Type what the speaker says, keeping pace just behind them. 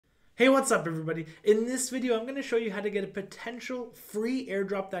Hey, what's up everybody? In this video, I'm going to show you how to get a potential free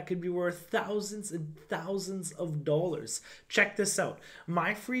airdrop that could be worth thousands and thousands of dollars. Check this out.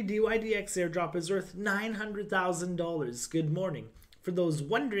 My free DYDX airdrop is worth $900,000. Good morning. For those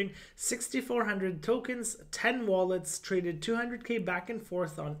wondering, 6,400 tokens, 10 wallets, traded 200K back and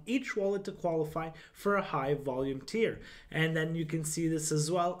forth on each wallet to qualify for a high volume tier. And then you can see this as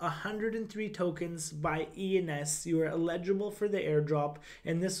well, 103 tokens by ENS. You are eligible for the airdrop.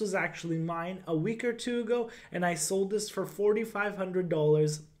 And this was actually mine a week or two ago. And I sold this for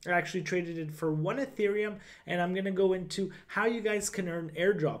 $4,500. I actually traded it for 1 Ethereum, and I'm going to go into how you guys can earn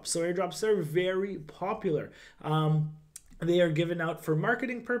airdrops. So airdrops are very popular. They are given out for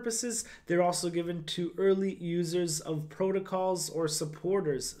marketing purposes. They're also given to early users of protocols or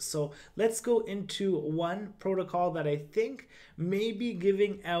supporters. So let's go into one protocol that I think may be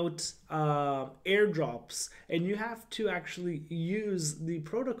giving out airdrops, and you have to actually use the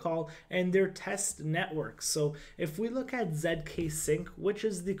protocol and their test network. So if we look at zkSync, which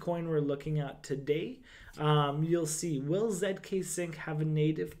is the coin we're looking at today, you'll see, will zkSync have a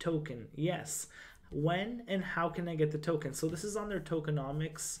native token? Yes. When and how can I get the token? So this is on their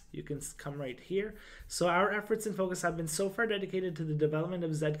tokenomics. You can come right here. So our efforts and focus have been so far dedicated to the development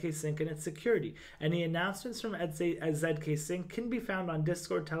of zkSync and its security. Any announcements from zkSync can be found on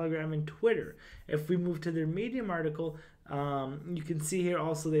Discord, Telegram, and Twitter. If we move to their Medium article, you can see here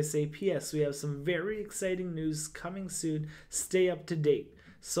also they say, P.S. we have some very exciting news coming soon. Stay up to date.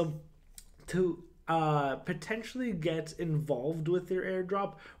 So to potentially get involved with their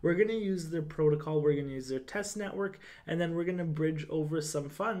airdrop, we're going to use their protocol, we're going to use their test network, and then we're going to bridge over some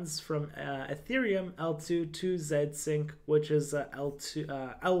funds from Ethereum L2 to zkSync, which is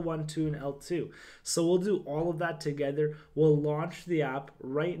L1, 2, and L2. So we'll do all of that together. We'll launch the app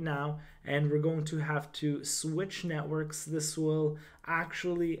right now, and we're going to have to switch networks. This will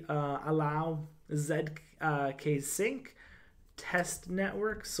actually allow zkSync test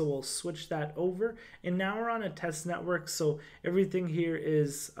network, so we'll switch that over, and now we're on a test network, so everything here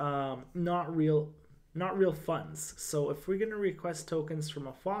is not real funds. So if we're going to request tokens from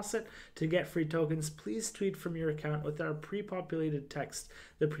a faucet to get free tokens, please tweet from your account with our pre-populated text.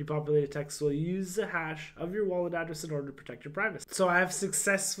 The pre-populated text will use the hash of your wallet address in order to protect your privacy. So I have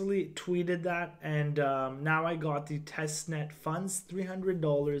successfully tweeted that, and now I got the testnet funds,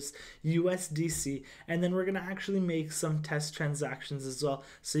 $300 USDC, and then we're going to actually make some test transactions as well.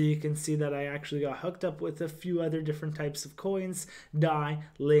 So you can see that I actually got hooked up with a few other different types of coins, DAI,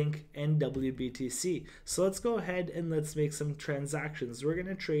 Link, and WBTC. So let's go ahead and let's make some transactions. We're going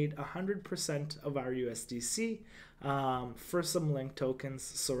to trade 100% of our USDC for some Link tokens.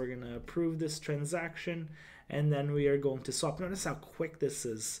 So we're going to approve this transaction, and then we are going to swap. Notice how quick this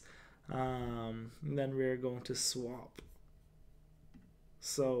is. Then we are going to swap.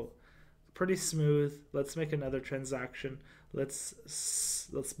 So pretty smooth. Let's make another transaction. Let's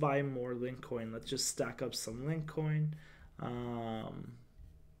buy more Link coin. Let's just stack up some Link coin.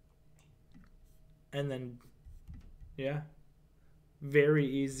 And then, yeah, very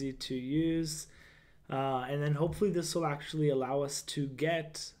easy to use. And then hopefully this will actually allow us to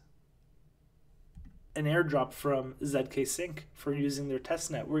get an airdrop from zkSync for using their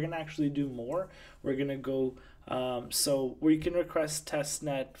testnet. We're going to actually do more. We're going to go, so we can request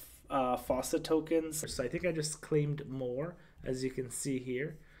testnet faucet tokens. So I think I just claimed more, as you can see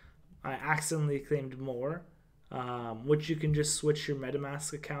here. I accidentally claimed more. Which you can just switch your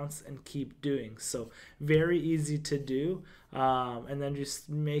MetaMask accounts and keep doing. So very easy to do, and then just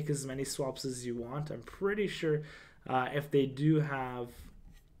make as many swaps as you want. I'm pretty sure if they do have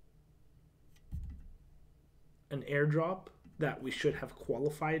an airdrop that we should have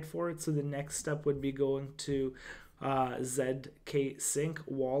qualified for it. So the next step would be going to zkSync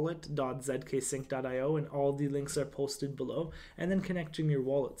wallet.zksync.io, and all the links are posted below, and then connecting your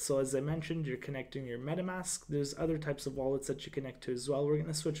wallet. So as I mentioned, you're connecting your MetaMask. There's other types of wallets that you connect to as well. We're going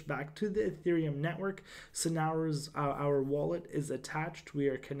to switch back to the Ethereum network. So now our wallet is attached. We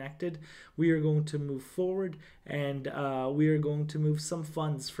are connected. We are going to move forward, and we are going to move some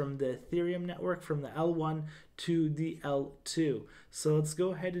funds from the Ethereum network, from the L1 to the L2. So let's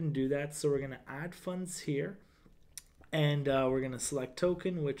go ahead and do that. So we're going to add funds here. And we're going to select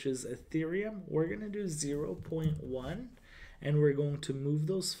token, which is Ethereum. We're going to do 0.1, and we're going to move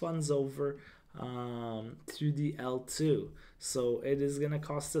those funds over to the L2. So it is going to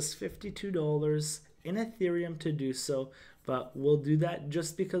cost us $52 in Ethereum to do so. but we'll do that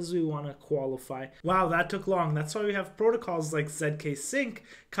just because we want to qualify. Wow, that took long. That's why we have protocols like zkSync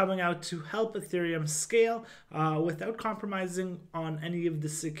coming out to help Ethereum scale without compromising on any of the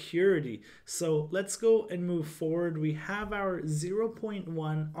security. So let's go and move forward. We have our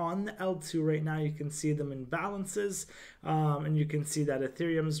 0.1 on the L2 right now. You can see them in balances, and you can see that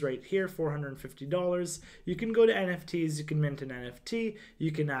Ethereum's right here, $450. You can go to NFTs, you can mint an NFT,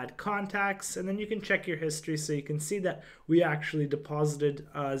 you can add contacts, and then you can check your history so you can see that we actually deposited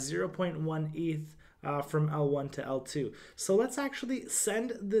 0.1 ETH from L1 to L2. So let's actually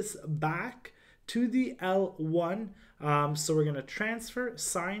send this back to the L1. So we're going to transfer,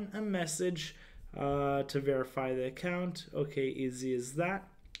 sign a message to verify the account. Okay, easy as that.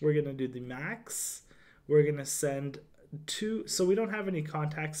 We're going to do the max. We're going to send to, so we don't have any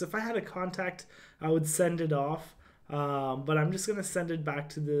contacts. If I had a contact, I would send it off. But I'm just going to send it back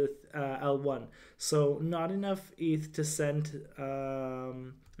to the L1. So not enough ETH to send.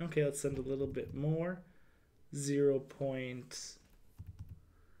 Okay, let's send a little bit more. 0.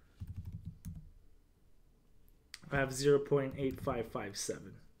 I have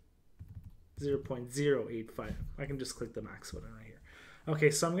 0.8557. 0.085. I can just click the max button right here.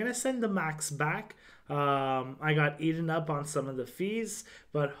 Okay, so I'm going to send the max back. I got eaten up on some of the fees,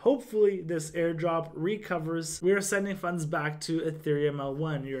 but hopefully this airdrop recovers. We are sending funds back to Ethereum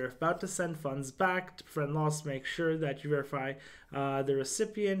L1. You're about to send funds back to friend lost. Make sure that you verify the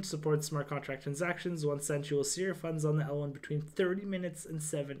recipient, support smart contract transactions. Once sent, you will see your funds on the L1 between 30 minutes and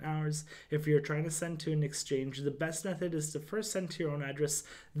 7 hours. If you're trying to send to an exchange, the best method is to first send to your own address,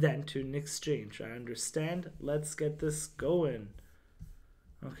 then to an exchange. I understand. Let's get this going.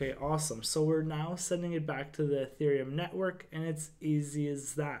 Okay, awesome. So we're now sending it back to the Ethereum network, and it's easy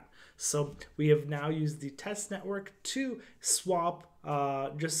as that. So we have now used the test network to swap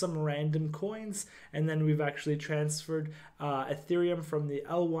just some random coins, and then we've actually transferred Ethereum from the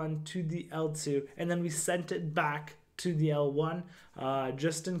L1 to the L2, and then we sent it back to the L1,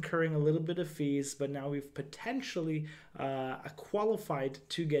 just incurring a little bit of fees, but now we've potentially qualified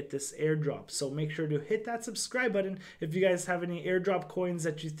to get this airdrop. So make sure to hit that subscribe button. If you guys have any airdrop coins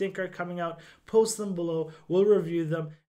that you think are coming out, post them below. We'll review them.